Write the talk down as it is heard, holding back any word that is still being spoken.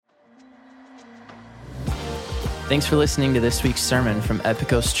Thanks for listening to this week's sermon from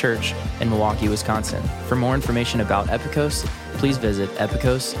Epikos Church in Milwaukee, Wisconsin. For more information about Epikos, please visit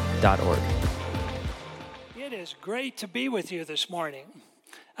epikos.org. It is great to be with you this morning.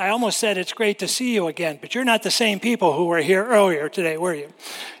 I almost said it's great to see you again, but you're not the same people who were here earlier today, were you?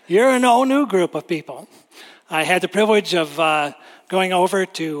 You're an all new group of people. I had the privilege of going over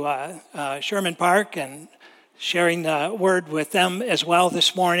to Sherman Park and sharing the word with them as well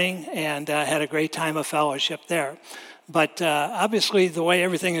this morning, and had a great time of fellowship there. But obviously, the way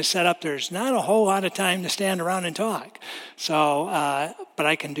everything is set up, there's not a whole lot of time to stand around and talk. So, but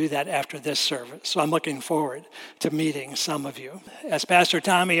I can do that after this service. So I'm looking forward to meeting some of you. As Pastor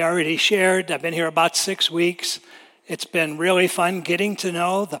Tommy already shared, I've been here about 6 weeks. It's been really fun getting to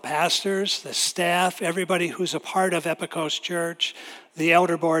know the pastors, the staff, everybody who's a part of Epikos Church, the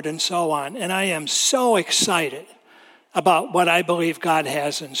elder board, and so on. And I am so excited about what I believe God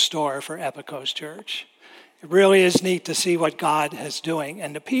has in store for Epikos Church. It really is neat to see what God is doing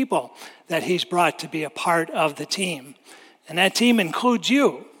and the people that he's brought to be a part of the team. And that team includes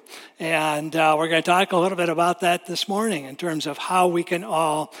you. And we're going to talk a little bit about that this morning in terms of how we can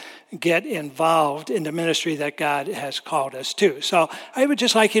all get involved in the ministry that God has called us to. So I would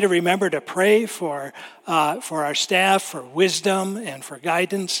just like you to remember to pray for our staff, for wisdom and for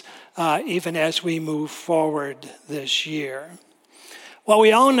guidance, even as we move forward this year. Well,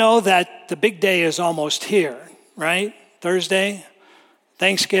 we all know that the big day is almost here, right? Thursday,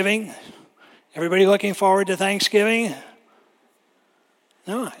 Thanksgiving. Everybody looking forward to Thanksgiving?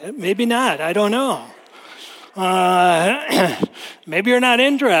 No, maybe not. I don't know. Maybe you're not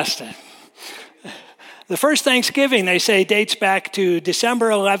interested. The first Thanksgiving, they say, dates back to December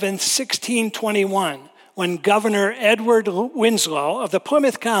 11th, 1621, when Governor Edward Winslow of the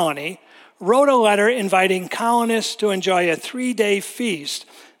Plymouth Colony wrote a letter inviting colonists to enjoy a three-day feast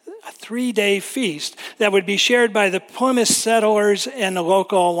that would be shared by the Plymouth settlers and the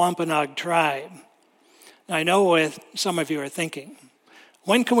local Wampanoag tribe. Now, I know what some of you are thinking.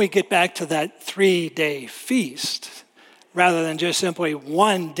 When can we get back to that 3-day feast rather than just simply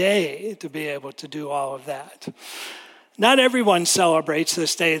one day to be able to do all of that? Not everyone celebrates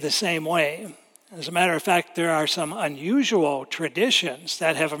this day the same way. As a matter of fact, there are some unusual traditions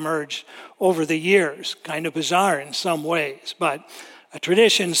that have emerged over the years, kind of bizarre in some ways, but a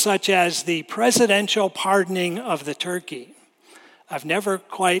tradition such as the presidential pardoning of the turkey. I've never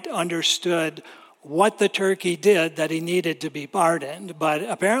quite understood what the turkey did that he needed to be pardoned, but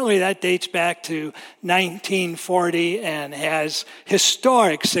apparently that dates back to 1940 and has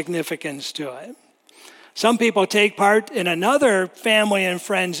historic significance to it. Some people take part in another family and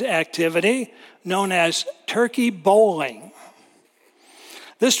friends activity known as turkey bowling.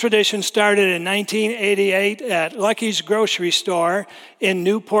 This tradition started in 1988 at Lucky's grocery store in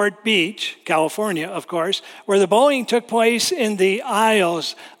Newport Beach, California, of course, where the bowling took place in the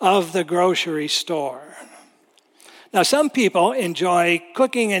aisles of the grocery store. Now, some people enjoy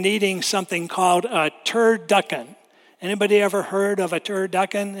cooking and eating something called a turducken. Anybody ever heard of a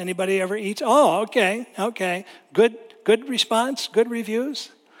turducken? Anybody ever eats? Oh, okay. Good response, good reviews?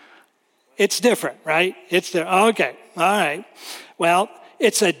 It's different, right? Okay, all right. Well,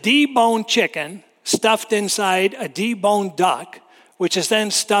 it's a deboned chicken stuffed inside a deboned duck, which is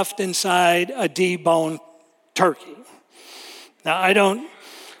then stuffed inside a deboned turkey. Now, I don't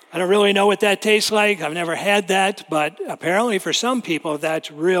really know what that tastes like. I've never had that, but apparently for some people,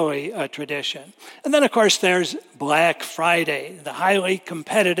 that's really a tradition. And then, of course, there's Black Friday, the highly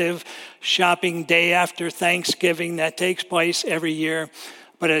competitive shopping day after Thanksgiving that takes place every year,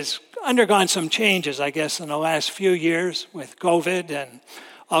 but has undergone some changes, I guess, in the last few years with COVID and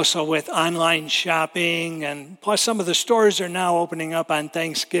also with online shopping. And plus some of the stores are now opening up on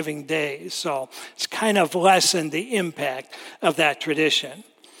Thanksgiving Day. So it's kind of lessened the impact of that tradition.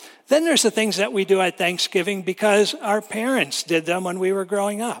 Then there's the things that we do at Thanksgiving because our parents did them when we were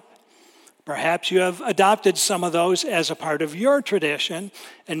growing up. Perhaps you have adopted some of those as a part of your tradition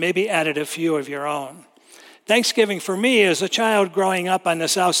and maybe added a few of your own. Thanksgiving for me as a child growing up on the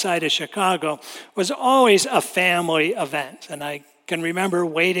south side of Chicago was always a family event. And I can remember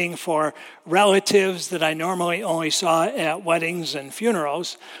waiting for relatives that I normally only saw at weddings and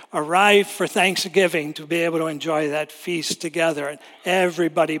funerals arrive for Thanksgiving to be able to enjoy that feast together. And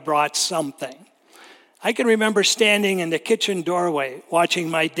everybody brought something. I can remember standing in the kitchen doorway watching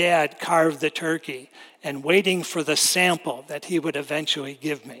my dad carve the turkey and waiting for the sample that he would eventually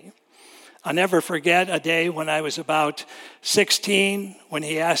give me. I'll never forget a day when I was about 16 when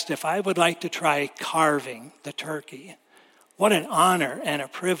he asked if I would like to try carving the turkey. What an honor and a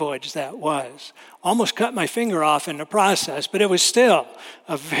privilege that was. Almost cut my finger off in the process, but it was still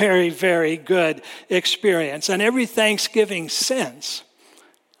a very, very good experience. And every Thanksgiving since,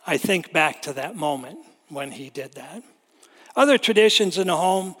 I think back to that moment when he did that. Other traditions in the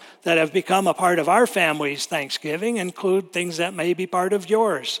home that have become a part of our family's Thanksgiving include things that may be part of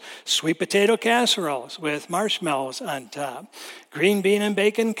yours. Sweet potato casseroles with marshmallows on top. Green bean and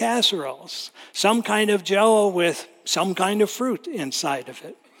bacon casseroles. Some kind of Jell-O with some kind of fruit inside of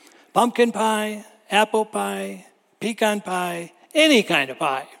it. Pumpkin pie, apple pie, pecan pie, any kind of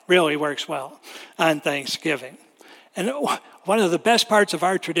pie really works well on Thanksgiving. And one of the best parts of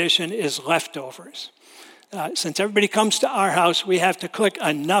our tradition is leftovers. Since everybody comes to our house, we have to cook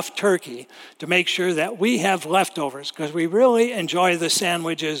enough turkey to make sure that we have leftovers, because we really enjoy the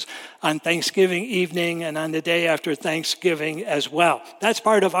sandwiches on Thanksgiving evening and on the day after Thanksgiving as well. That's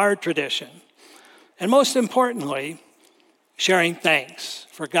part of our tradition. And most importantly, sharing thanks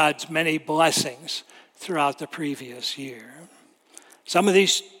for God's many blessings throughout the previous year. Some of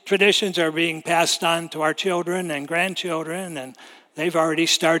these traditions are being passed on to our children and grandchildren, and they've already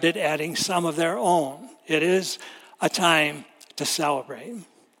started adding some of their own. It is a time to celebrate.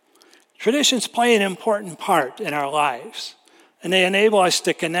 Traditions play an important part in our lives, and they enable us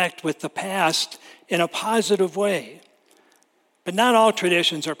to connect with the past in a positive way. But not all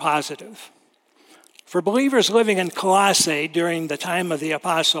traditions are positive. For believers living in Colossae during the time of the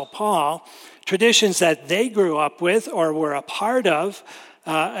Apostle Paul, traditions that they grew up with or were a part of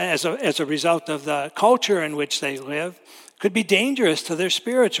as a result of the culture in which they live could be dangerous to their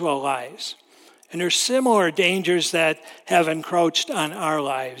spiritual lives. And there's similar dangers that have encroached on our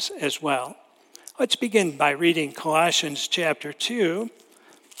lives as well. Let's begin by reading Colossians chapter 2,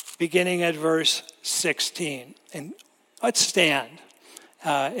 beginning at verse 16. And let's stand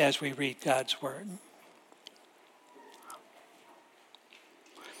as we read God's word.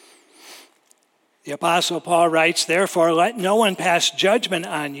 The Apostle Paul writes, "Therefore, let no one pass judgment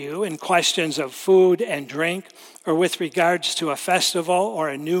on you in questions of food and drink, or with regards to a festival or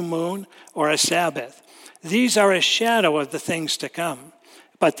a new moon or a Sabbath. These are a shadow of the things to come,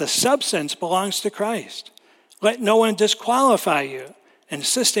 but the substance belongs to Christ. Let no one disqualify you,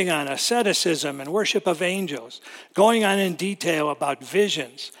 insisting on asceticism and worship of angels, going on in detail about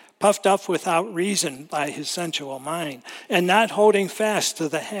visions, puffed up without reason by his sensual mind, and not holding fast to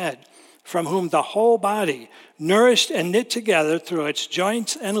the head, from whom the whole body, nourished and knit together through its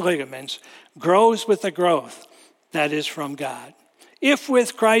joints and ligaments, grows with the growth that is from God. If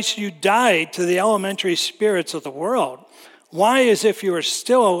with Christ you died to the elementary spirits of the world, why, as if you were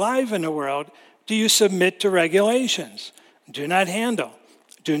still alive in the world, do you submit to regulations? Do not handle,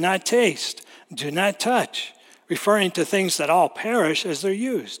 do not taste, do not touch, referring to things that all perish as they're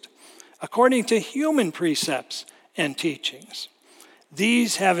used, according to human precepts and teachings.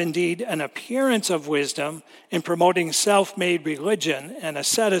 These have indeed an appearance of wisdom in promoting self-made religion and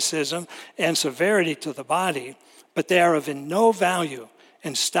asceticism and severity to the body, but they are of no value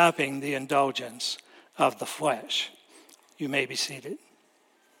in stopping the indulgence of the flesh." You may be seated.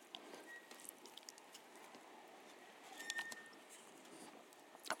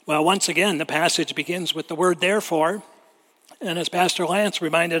 Well, once again, the passage begins with the word therefore. And as Pastor Lance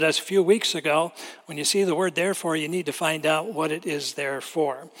reminded us a few weeks ago, when you see the word therefore, you need to find out what it is there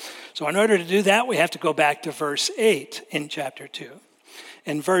for. So in order to do that, we have to go back to verse 8 in chapter 2.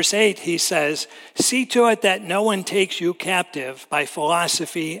 In verse 8, he says, "See to it that no one takes you captive by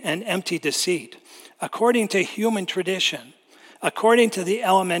philosophy and empty deceit, according to human tradition, according to the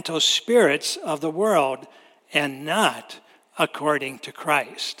elemental spirits of the world, and not according to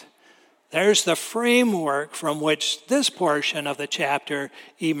Christ." There's the framework from which this portion of the chapter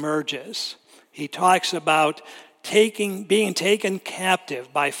emerges. He talks about being taken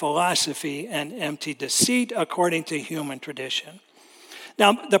captive by philosophy and empty deceit according to human tradition.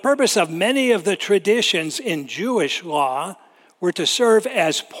 Now, the purpose of many of the traditions in Jewish law were to serve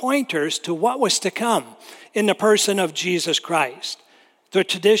as pointers to what was to come in the person of Jesus Christ. The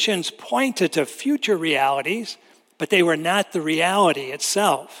traditions pointed to future realities, but they were not the reality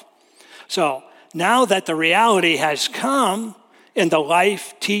itself. So now that the reality has come in the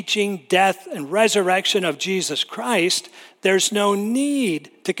life, teaching, death, and resurrection of Jesus Christ, there's no need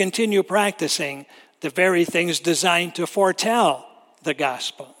to continue practicing the very things designed to foretell the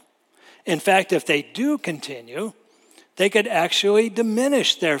gospel. In fact, if they do continue, they could actually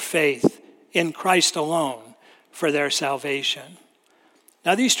diminish their faith in Christ alone for their salvation.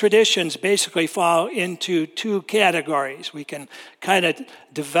 Now, these traditions basically fall into two categories. We can kind of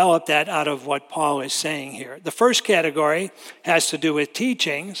develop that out of what Paul is saying here. The first category has to do with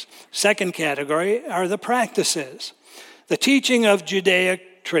teachings. Second category are the practices. The teaching of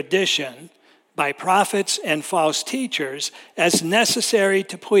Judaic tradition by prophets and false teachers as necessary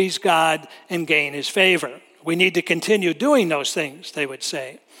to please God and gain his favor. We need to continue doing those things, they would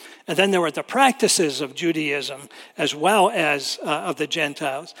say. And then there were the practices of Judaism as well as of the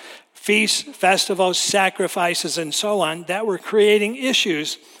Gentiles. Feasts, festivals, sacrifices, and so on that were creating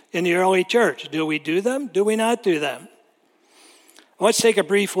issues in the early church. Do we do them? Do we not do them? Let's take a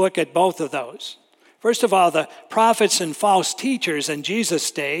brief look at both of those. First of all, the prophets and false teachers in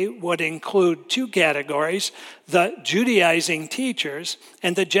Jesus' day would include two categories, the Judaizing teachers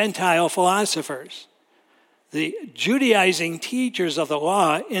and the Gentile philosophers. The Judaizing teachers of the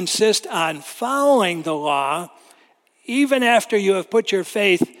law insist on following the law even after you have put your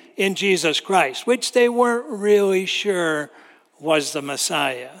faith in Jesus Christ, which they weren't really sure was the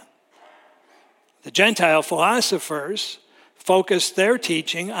Messiah. The Gentile philosophers focused their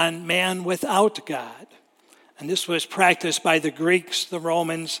teaching on man without God. And this was practiced by the Greeks, the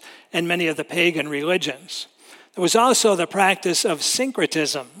Romans, and many of the pagan religions. There was also the practice of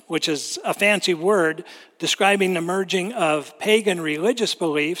syncretism, which is a fancy word describing the merging of pagan religious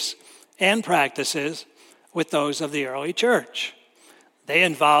beliefs and practices with those of the early church. They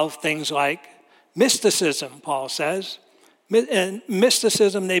involve things like mysticism, Paul says. In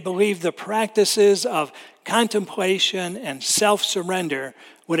mysticism, they believed the practices of contemplation and self-surrender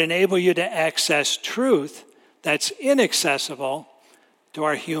would enable you to access truth that's inaccessible to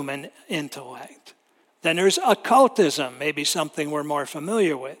our human intellect. Then there's occultism, maybe something we're more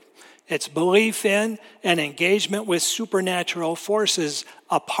familiar with. It's belief in and engagement with supernatural forces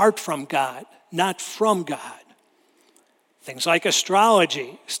apart from God, not from God. Things like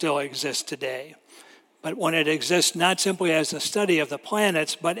astrology still exist today. But when it exists not simply as a study of the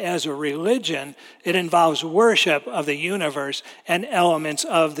planets, but as a religion, it involves worship of the universe and elements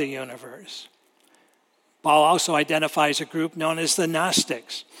of the universe. Paul also identifies a group known as the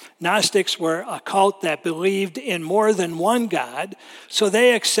Gnostics. Gnostics were a cult that believed in more than one God, so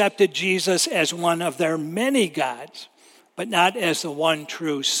they accepted Jesus as one of their many gods, but not as the one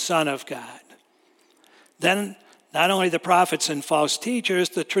true Son of God. Then, not only the prophets and false teachers,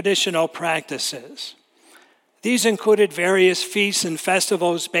 the traditional practices. These included various feasts and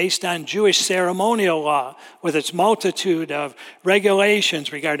festivals based on Jewish ceremonial law, with its multitude of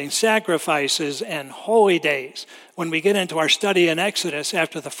regulations regarding sacrifices and holy days. When we get into our study in Exodus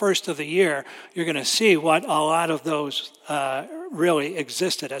after the first of the year, you're going to see what a lot of those really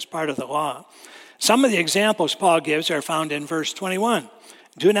existed as part of the law. Some of the examples Paul gives are found in verse 21.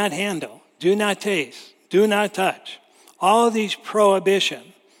 Do not handle, do not taste, do not touch. All of these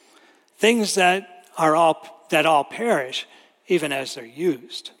prohibitions, things that all perish even as they're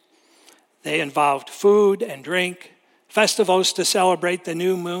used. They involved food and drink, festivals to celebrate the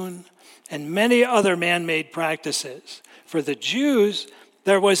new moon, and many other man-made practices. For the Jews,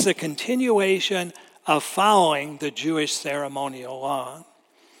 there was the continuation of following the Jewish ceremonial law.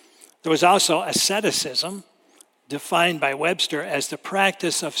 There was also asceticism, defined by Webster as the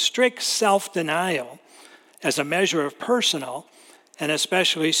practice of strict self-denial as a measure of personal and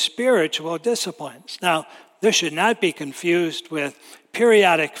especially spiritual disciplines. Now, this should not be confused with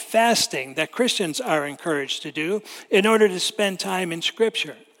periodic fasting that Christians are encouraged to do in order to spend time in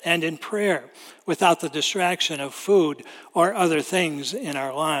Scripture and in prayer without the distraction of food or other things in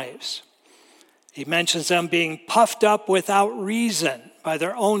our lives. He mentions them being puffed up without reason by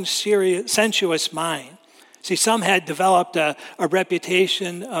their own sensuous mind. See, some had developed a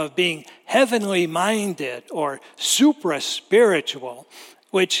reputation of being heavenly minded or supra-spiritual,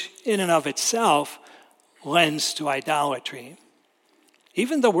 which in and of itself lends to idolatry.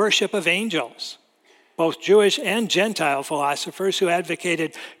 Even the worship of angels, both Jewish and Gentile philosophers who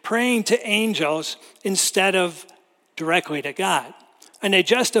advocated praying to angels instead of directly to God. And they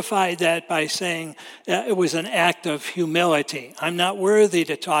justified that by saying it was an act of humility. I'm not worthy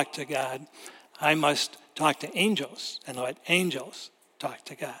to talk to God. I must talk to angels and let angels talk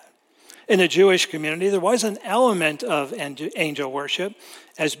to God. In the Jewish community, there was an element of angel worship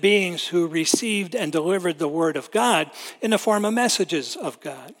as beings who received and delivered the word of God in the form of messages of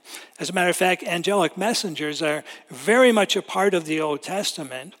God. As a matter of fact, angelic messengers are very much a part of the Old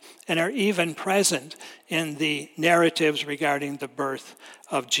Testament and are even present in the narratives regarding the birth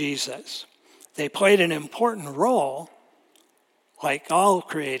of Jesus. They played an important role. Like all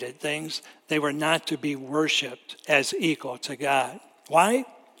created things, they were not to be worshipped as equal to God. Why?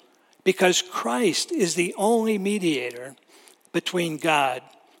 Because Christ is the only mediator between God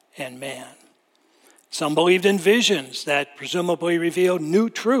and man. Some believed in visions that presumably revealed new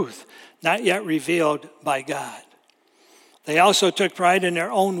truth, not yet revealed by God. They also took pride in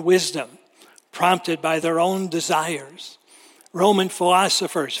their own wisdom, prompted by their own desires. Roman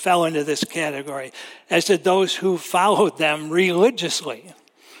philosophers fell into this category, as did those who followed them religiously.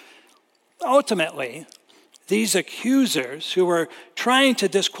 Ultimately, these accusers who were trying to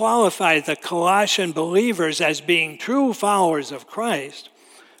disqualify the Colossian believers as being true followers of Christ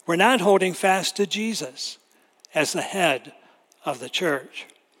were not holding fast to Jesus as the head of the church.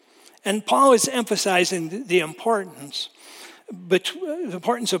 And Paul is emphasizing the importance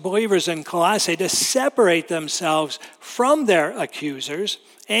of believers in Colossae to separate themselves from their accusers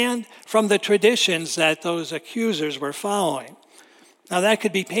and from the traditions that those accusers were following. Now, that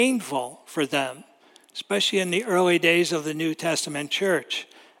could be painful for them, especially in the early days of the New Testament church.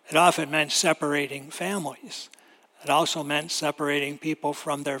 It often meant separating families. It also meant separating people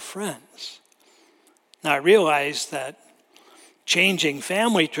from their friends. Now, I realize that changing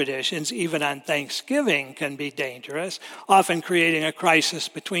family traditions, even on Thanksgiving, can be dangerous, often creating a crisis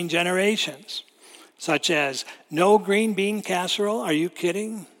between generations, such as no green bean casserole. Are you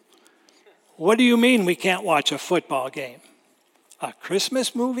kidding? What do you mean we can't watch a football game? A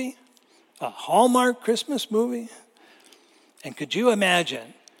Christmas movie? A Hallmark Christmas movie? And could you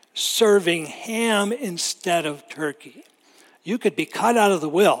imagine serving ham instead of turkey? You could be cut out of the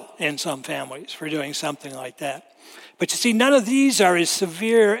will in some families for doing something like that. But you see, none of these are as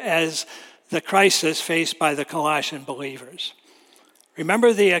severe as the crisis faced by the Colossian believers.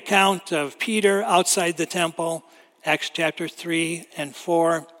 Remember the account of Peter outside the temple, Acts chapter 3 and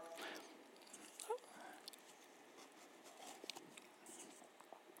 4.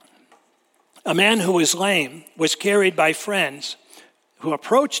 A man who was lame was carried by friends who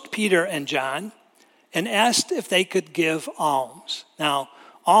approached Peter and John and asked if they could give alms. Now,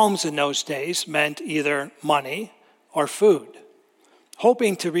 alms in those days meant either money or food,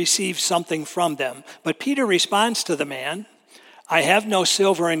 hoping to receive something from them. But Peter responds to the man, "I have no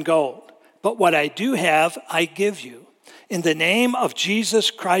silver and gold, but what I do have, I give you. In the name of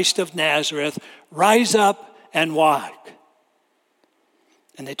Jesus Christ of Nazareth, rise up and walk."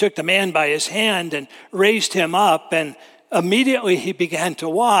 And they took the man by his hand and raised him up, and immediately he began to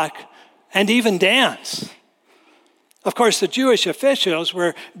walk and even dance. Of course, the Jewish officials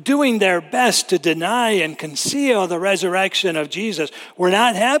were doing their best to deny and conceal the resurrection of Jesus. Were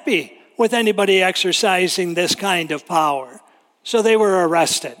not happy with anybody exercising this kind of power, so they were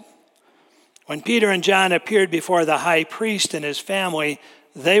arrested. When Peter and John appeared before the high priest and his family,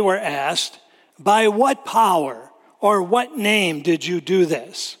 they were asked, "By what power or what name did you do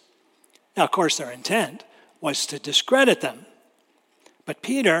this?" Now, of course, their intent was to discredit them. But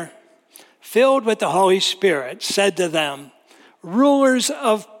Peter, filled with the Holy Spirit, said to them, "Rulers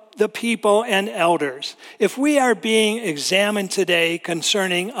of the people and elders, if we are being examined today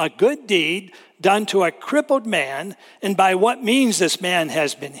concerning a good deed done to a crippled man, and by what means this man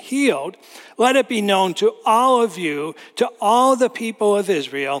has been healed, let it be known to all of you, to all the people of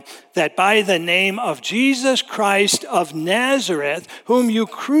Israel, that by the name of Jesus Christ of Nazareth, whom you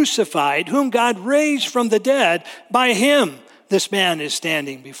crucified, whom God raised from the dead, by him this man is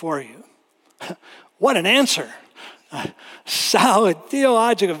standing before you." What an answer. A solid,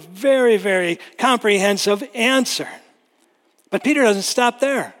 theological, very, very comprehensive answer. But Peter doesn't stop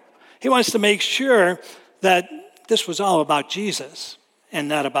there. He wants to make sure that this was all about Jesus and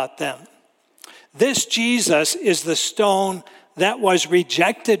not about them. This Jesus is the stone that was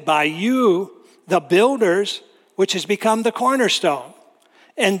rejected by you, the builders, which has become the cornerstone.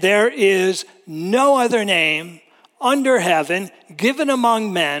 And there is no other name under heaven given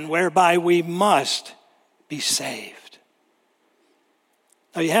among men whereby we must be saved.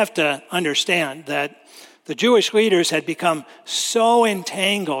 Now you have to understand that the Jewish leaders had become so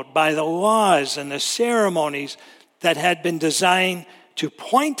entangled by the laws and the ceremonies that had been designed to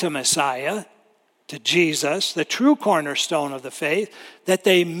point to Messiah, to Jesus, the true cornerstone of the faith, that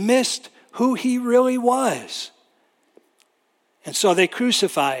they missed who he really was. And so they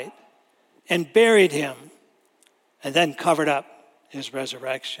crucified and buried him and then covered up his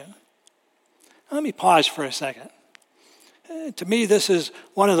resurrection. Let me pause for a second. To me, this is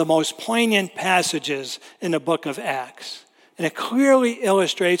one of the most poignant passages in the book of Acts. And it clearly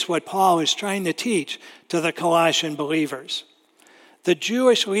illustrates what Paul is trying to teach to the Colossian believers. The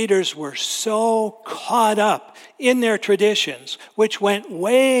Jewish leaders were so caught up in their traditions, which went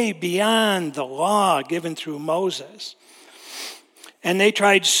way beyond the law given through Moses. And they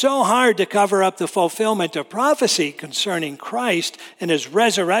tried so hard to cover up the fulfillment of prophecy concerning Christ and his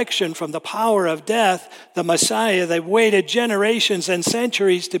resurrection from the power of death, the Messiah. They waited generations and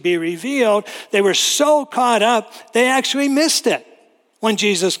centuries to be revealed. They were so caught up, they actually missed it when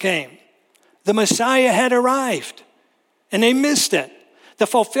Jesus came. The Messiah had arrived, and they missed it. The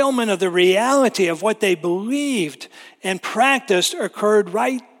fulfillment of the reality of what they believed and practiced occurred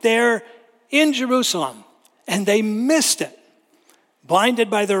right there in Jerusalem, and they missed it, blinded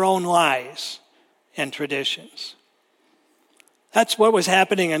by their own lies and traditions. That's what was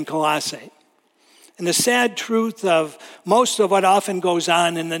happening in Colossae. And the sad truth of most of what often goes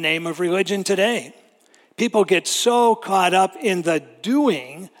on in the name of religion today. People get so caught up in the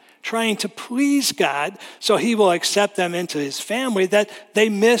doing, trying to please God so he will accept them into his family, that they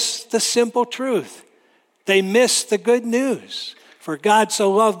miss the simple truth. They miss the good news. For God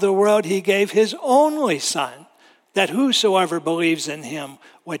so loved the world, he gave his only Son, that whosoever believes in him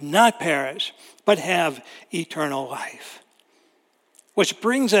would not perish, but have eternal life. Which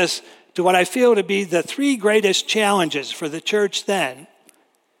brings us to what I feel to be the three greatest challenges for the church then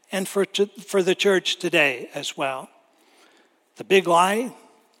and for the church today as well. The big lie,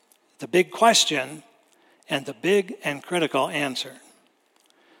 the big question, and the big and critical answer.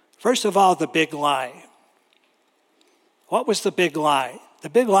 First of all, the big lie. What was the big lie? The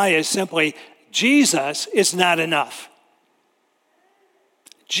big lie is simply, Jesus is not enough.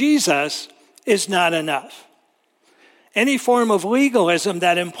 Jesus is not enough. Any form of legalism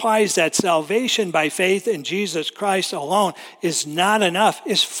that implies that salvation by faith in Jesus Christ alone is not enough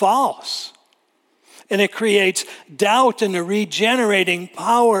is false. And it creates doubt in the regenerating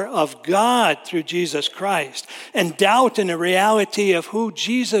power of God through Jesus Christ, and doubt in the reality of who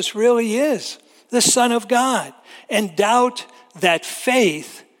Jesus really is, the Son of God, and doubt that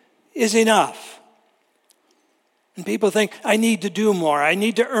faith is enough. And people think, I need to do more. I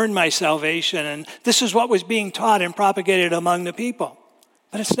need to earn my salvation. And this is what was being taught and propagated among the people.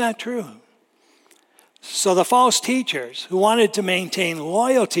 But it's not true. So the false teachers who wanted to maintain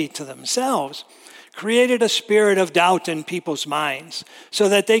loyalty to themselves created a spirit of doubt in people's minds so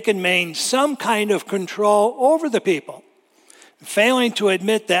that they could maintain some kind of control over the people. Failing to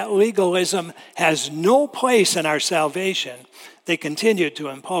admit that legalism has no place in our salvation, they continued to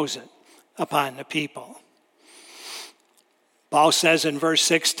impose it upon the people. Paul says in verse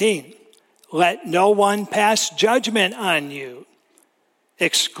 16, let no one pass judgment on you,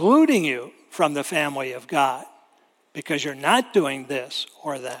 excluding you from the family of God, because you're not doing this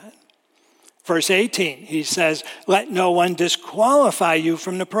or that. Verse 18, he says, let no one disqualify you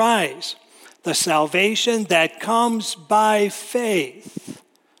from the prize, the salvation that comes by faith.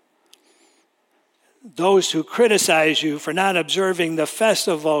 Those who criticize you for not observing the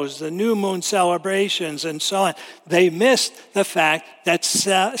festivals, the new moon celebrations, and so on, they missed the fact that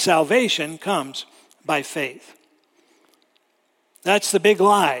salvation comes by faith. That's the big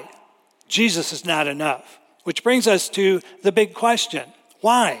lie. Jesus is not enough. Which brings us to the big question.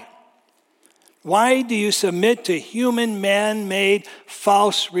 Why? Why do you submit to human, man-made,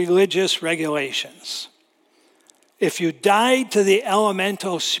 false religious regulations? If you died to the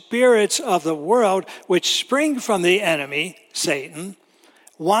elemental spirits of the world, which spring from the enemy, Satan,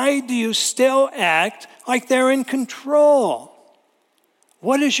 why do you still act like they're in control?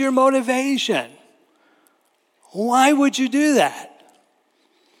 What is your motivation? Why would you do that?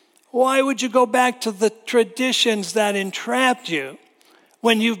 Why would you go back to the traditions that entrapped you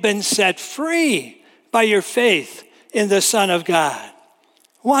when you've been set free by your faith in the Son of God?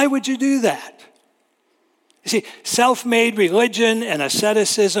 Why would you do that? You see, self-made religion and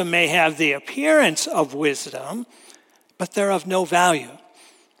asceticism may have the appearance of wisdom, but they're of no value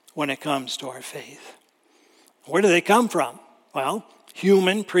when it comes to our faith. Where do they come from? Well,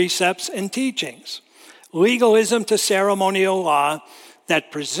 human precepts and teachings. Legalism to ceremonial law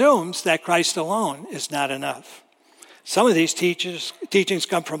that presumes that Christ alone is not enough. Some of these teachings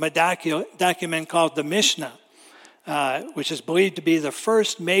come from a document called the Mishnah, which is believed to be the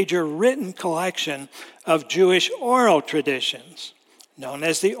first major written collection of Jewish oral traditions, known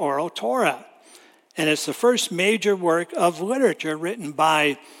as the Oral Torah. And it's the first major work of literature written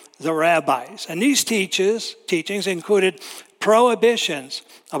by the rabbis. And these teachings included prohibitions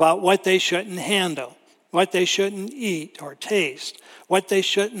about what they shouldn't handle, what they shouldn't eat or taste, what they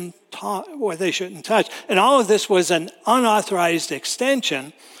shouldn't touch. And all of this was an unauthorized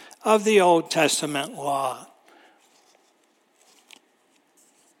extension of the Old Testament law.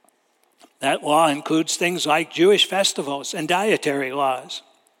 That law includes things like Jewish festivals and dietary laws,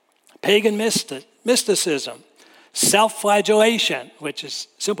 pagan mysticism, self-flagellation, which is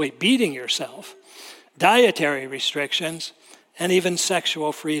simply beating yourself, dietary restrictions, and even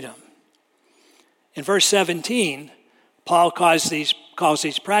sexual freedom. In verse 17, Paul calls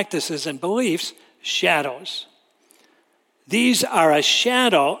these practices and beliefs shadows. These are a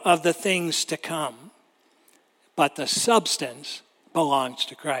shadow of the things to come, but the substance belongs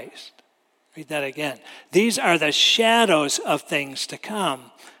to Christ. Read that again. These are the shadows of things to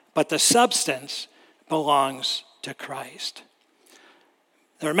come, but the substance belongs to Christ.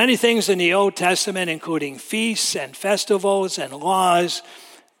 There are many things in the Old Testament, including feasts and festivals and laws,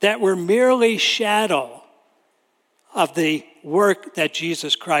 that were merely shadow of the work that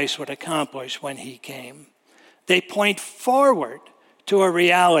Jesus Christ would accomplish when he came. They point forward to a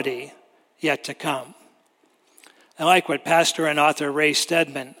reality yet to come. I like what pastor and author Ray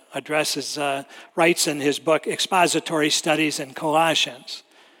Stedman writes in his book, Expository Studies in Colossians,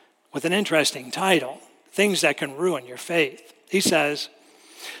 with an interesting title, Things That Can Ruin Your Faith. He says,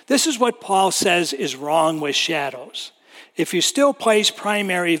 this is what Paul says is wrong with shadows. If you still place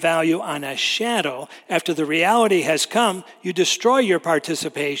primary value on a shadow after the reality has come, you destroy your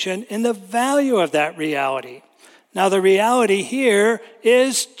participation in the value of that reality. Now, the reality here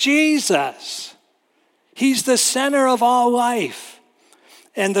is Jesus. He's the center of all life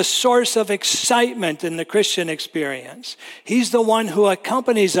and the source of excitement in the Christian experience. He's the one who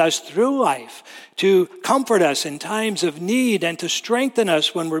accompanies us through life to comfort us in times of need and to strengthen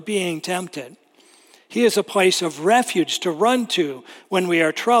us when we're being tempted. He is a place of refuge to run to when we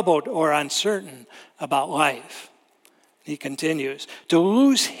are troubled or uncertain about life. He continues, to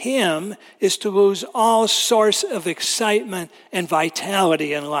lose him is to lose all source of excitement and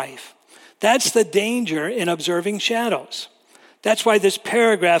vitality in life. That's the danger in observing shadows. That's why this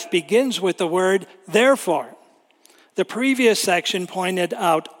paragraph begins with the word therefore. The previous section pointed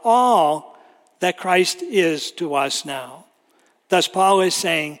out all that Christ is to us now. Thus Paul is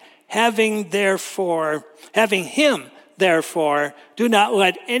saying, having him, therefore, do not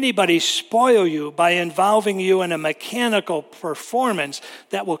let anybody spoil you by involving you in a mechanical performance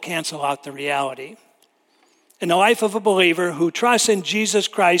that will cancel out the reality. In the life of a believer who trusts in Jesus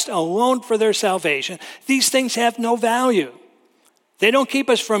Christ alone for their salvation, these things have no value. They don't keep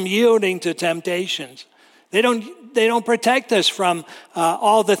us from yielding to temptations. They don't protect us from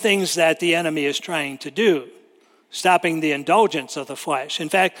all the things that the enemy is trying to do, stopping the indulgence of the flesh. In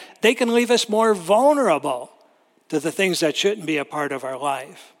fact, they can leave us more vulnerable to the things that shouldn't be a part of our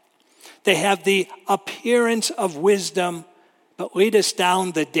life. They have the appearance of wisdom, but lead us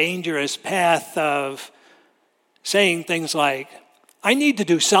down the dangerous path of saying things like, I need to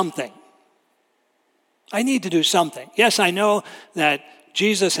do something. I need to do something. Yes, I know that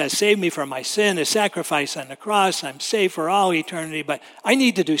Jesus has saved me from my sin, his sacrifice on the cross. I'm saved for all eternity, but I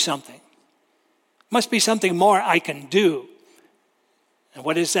need to do something. Must be something more I can do. And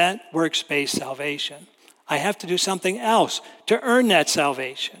what is that? Works-based salvation. I have to do something else to earn that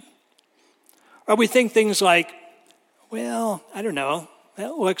salvation. Or we think things like, well, I don't know,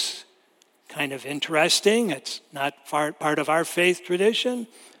 that looks kind of interesting. It's not part of our faith tradition,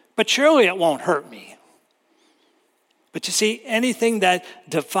 but surely it won't hurt me. But you see, anything that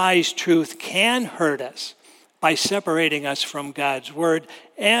defies truth can hurt us by separating us from God's word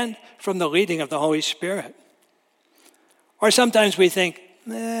and from the leading of the Holy Spirit. Or sometimes we think,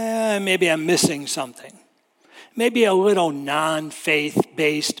 maybe I'm missing something. Maybe a little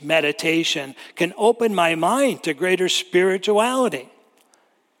non-faith-based meditation can open my mind to greater spirituality.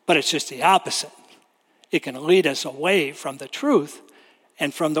 But it's just the opposite. It can lead us away from the truth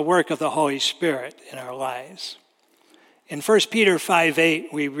and from the work of the Holy Spirit in our lives. In 1 Peter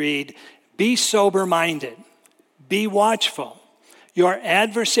 5:8, we read, be sober-minded, be watchful. Your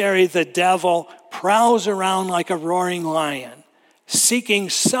adversary, the devil, prowls around like a roaring lion, seeking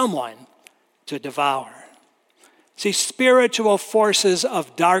someone to devour. See, spiritual forces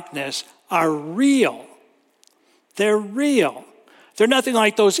of darkness are real. They're real. They're nothing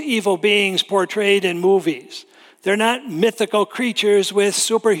like those evil beings portrayed in movies. They're not mythical creatures with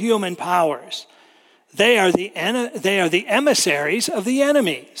superhuman powers. They are the emissaries of the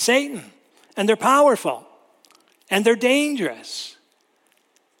enemy, Satan. And they're powerful. And they're dangerous.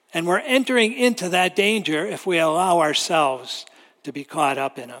 And we're entering into that danger if we allow ourselves to be caught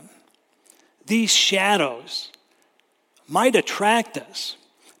up in them. These shadows might attract us,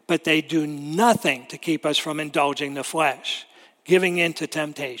 but they do nothing to keep us from indulging the flesh, giving in to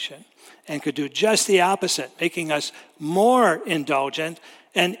temptation, and could do just the opposite, making us more indulgent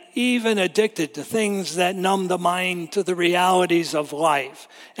and even addicted to things that numb the mind to the realities of life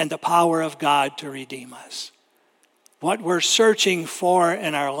and the power of God to redeem us. What we're searching for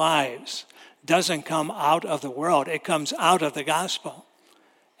in our lives doesn't come out of the world. It comes out of the gospel.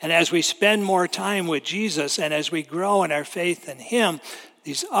 And as we spend more time with Jesus and as we grow in our faith in him,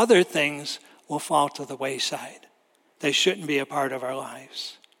 these other things will fall to the wayside. They shouldn't be a part of our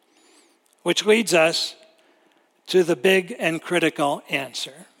lives. Which leads us to the big and critical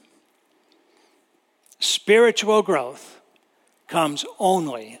answer. Spiritual growth comes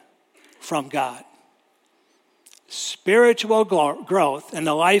only from God. Spiritual growth in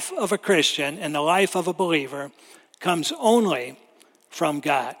the life of a Christian, in the life of a believer, comes only from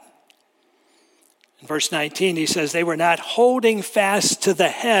God. In verse 19, he says, they were not holding fast to the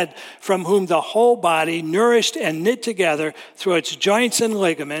head, from whom the whole body, nourished and knit together through its joints and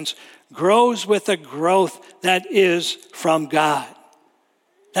ligaments, grows with a growth that is from God.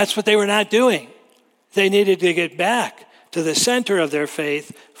 That's what they were not doing. They needed to get back to the center of their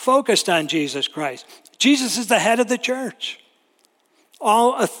faith, focused on Jesus Christ. Jesus is the head of the church.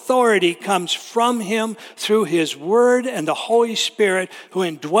 All authority comes from him through his word and the Holy Spirit, who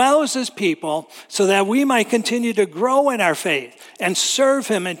indwells his people so that we might continue to grow in our faith and serve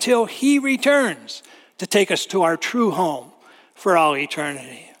him until he returns to take us to our true home for all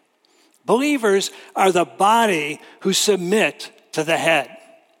eternity. Believers are the body who submit to the head.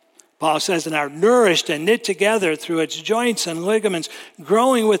 Paul says, and are nourished and knit together through its joints and ligaments,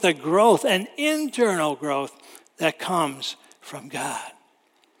 growing with a growth, an internal growth that comes from God.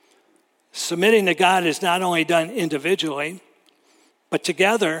 Submitting to God is not only done individually, but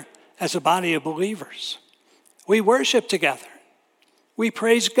together as a body of believers. We worship together. We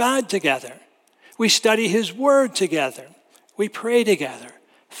praise God together. We study his word together. We pray together,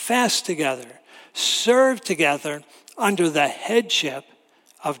 fast together, serve together under the headship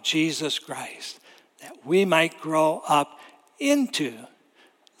of Jesus Christ, that we might grow up into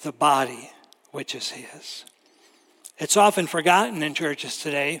the body which is his. It's often forgotten in churches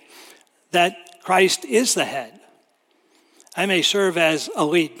today that Christ is the head. I may serve as a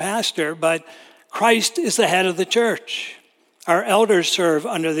lead pastor, but Christ is the head of the church. Our elders serve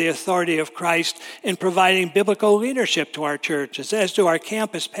under the authority of Christ in providing biblical leadership to our churches, as do our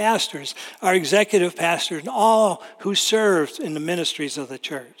campus pastors, our executive pastors, and all who serve in the ministries of the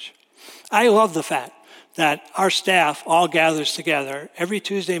church. I love the fact that our staff all gathers together every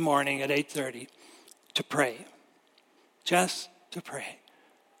Tuesday morning at 8:30 to pray. Just to pray.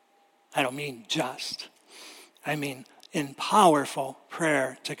 I don't mean just. I mean in powerful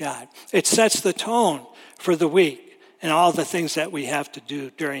prayer to God. It sets the tone for the week and all the things that we have to do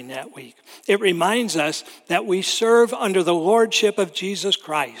during that week. It reminds us that we serve under the lordship of Jesus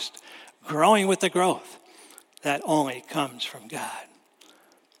Christ, growing with the growth that only comes from God.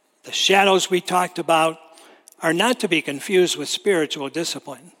 The shadows we talked about are not to be confused with spiritual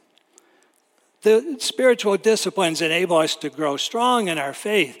discipline. The spiritual disciplines enable us to grow strong in our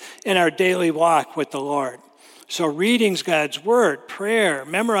faith, in our daily walk with the Lord. So reading's God's word, prayer,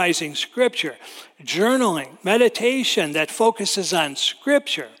 memorizing scripture, journaling, meditation that focuses on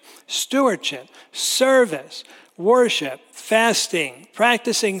scripture, stewardship, service, worship, fasting,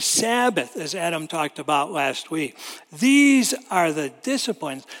 practicing Sabbath, as Adam talked about last week. These are the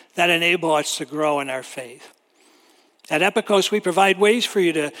disciplines that enable us to grow in our faith. At Epikos, we provide ways for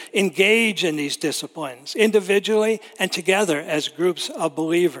you to engage in these disciplines individually and together as groups of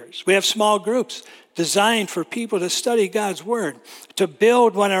believers. We have small groups designed for people to study God's word, to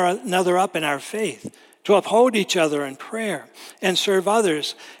build one another up in our faith, to uphold each other in prayer, and serve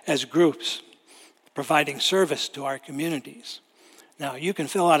others as groups, providing service to our communities. Now, you can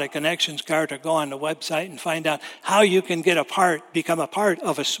fill out a connections card or go on the website and find out how you can become a part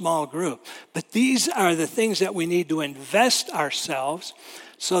of a small group. But these are the things that we need to invest ourselves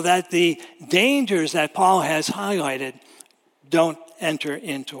so that the dangers that Paul has highlighted don't enter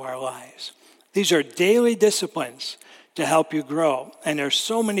into our lives. These are daily disciplines to help you grow, and there's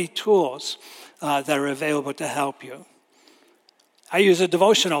so many tools that are available to help you. I use a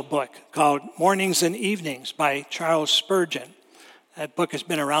devotional book called Mornings and Evenings by Charles Spurgeon. That book has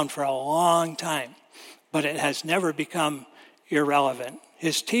been around for a long time, but it has never become irrelevant.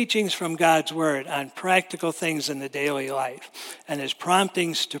 His teachings from God's word on practical things in the daily life and his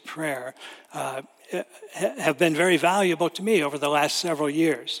promptings to prayer have been very valuable to me over the last several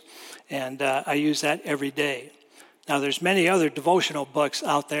years, and I use that every day. Now, there's many other devotional books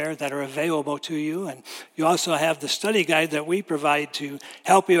out there that are available to you, and you also have the study guide that we provide to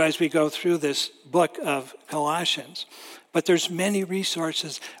help you as we go through this book of Colossians. But there's many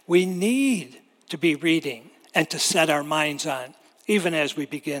resources we need to be reading and to set our minds on, even as we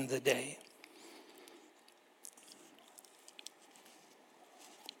begin the day.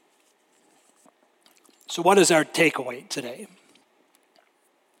 So what is our takeaway today?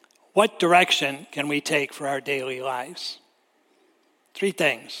 What direction can we take for our daily lives? 3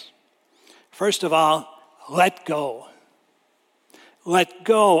 things. First of all, let go. Let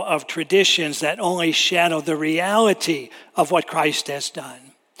go of traditions that only shadow the reality of what Christ has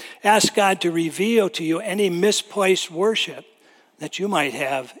done. Ask God to reveal to you any misplaced worship that you might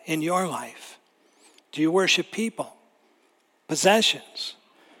have in your life. Do you worship people, possessions,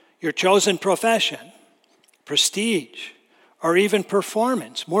 your chosen profession, prestige, or even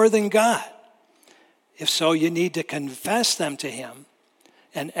performance more than God? If so, you need to confess them to him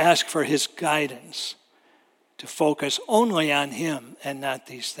and ask for his guidance to focus only on him and not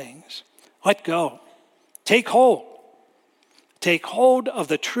these things. Let go. Take hold. Take hold of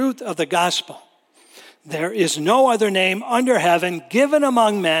the truth of the gospel. There is no other name under heaven given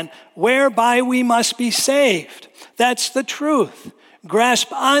among men whereby we must be saved. That's the truth.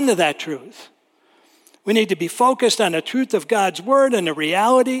 Grasp onto that truth. We need to be focused on the truth of God's word and the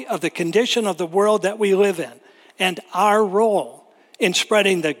reality of the condition of the world that we live in and our role in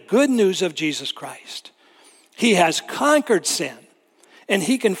spreading the good news of Jesus Christ. He has conquered sin, and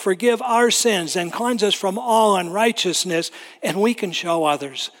he can forgive our sins and cleanse us from all unrighteousness, and we can show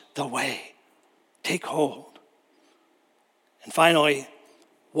others the way. Take hold. And finally,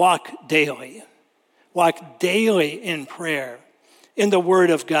 walk daily. Walk daily in prayer, in the word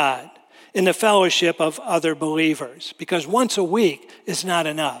of God, in the fellowship of other believers, because once a week is not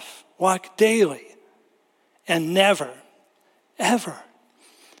enough. Walk daily and never, ever,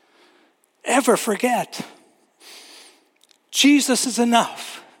 ever forget. Jesus is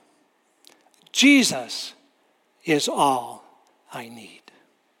enough. Jesus is all I need.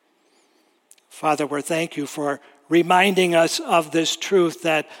 Father, we thank you for reminding us of this truth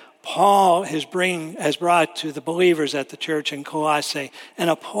that Paul has brought to the believers at the church in Colossae and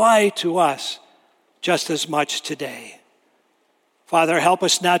apply to us just as much today. Father, help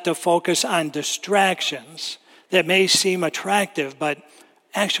us not to focus on distractions that may seem attractive, but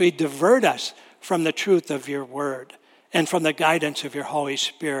actually divert us from the truth of your word and from the guidance of your Holy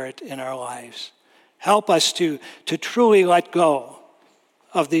Spirit in our lives. Help us to truly let go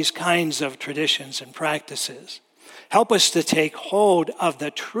of these kinds of traditions and practices. Help us to take hold of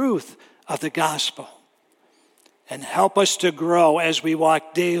the truth of the gospel. And help us to grow as we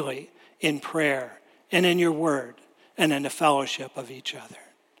walk daily in prayer and in your word and in the fellowship of each other.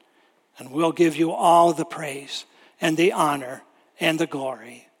 And we'll give you all the praise and the honor and the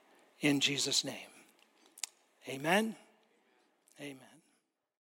glory in Jesus' name. Amen. Amen.